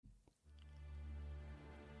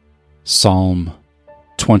Psalm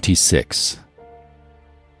 26.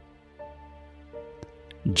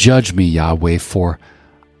 Judge me, Yahweh, for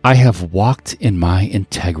I have walked in my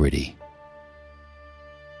integrity.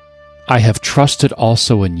 I have trusted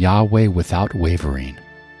also in Yahweh without wavering.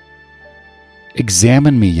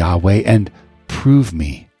 Examine me, Yahweh, and prove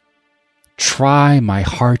me. Try my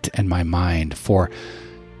heart and my mind, for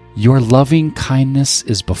your loving kindness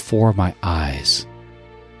is before my eyes.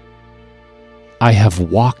 I have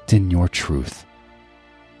walked in your truth.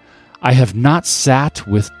 I have not sat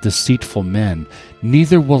with deceitful men,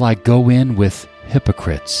 neither will I go in with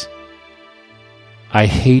hypocrites. I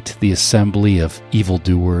hate the assembly of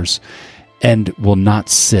evildoers, and will not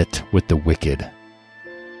sit with the wicked.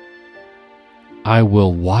 I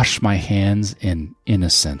will wash my hands in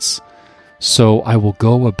innocence. So I will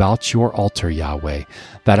go about your altar, Yahweh,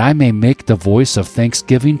 that I may make the voice of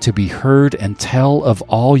thanksgiving to be heard and tell of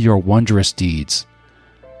all your wondrous deeds.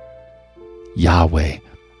 Yahweh,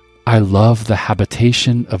 I love the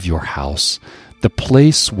habitation of your house, the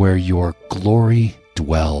place where your glory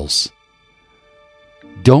dwells.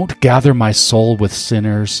 Don't gather my soul with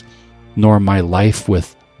sinners, nor my life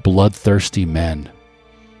with bloodthirsty men,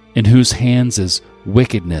 in whose hands is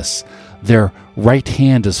wickedness, their right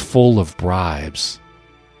hand is full of bribes.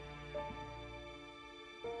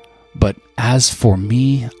 But as for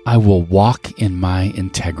me, I will walk in my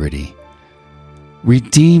integrity.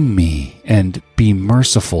 Redeem me and be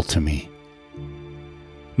merciful to me.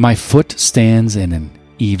 My foot stands in an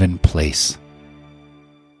even place.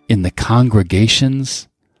 In the congregations,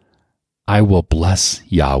 I will bless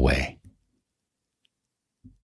Yahweh.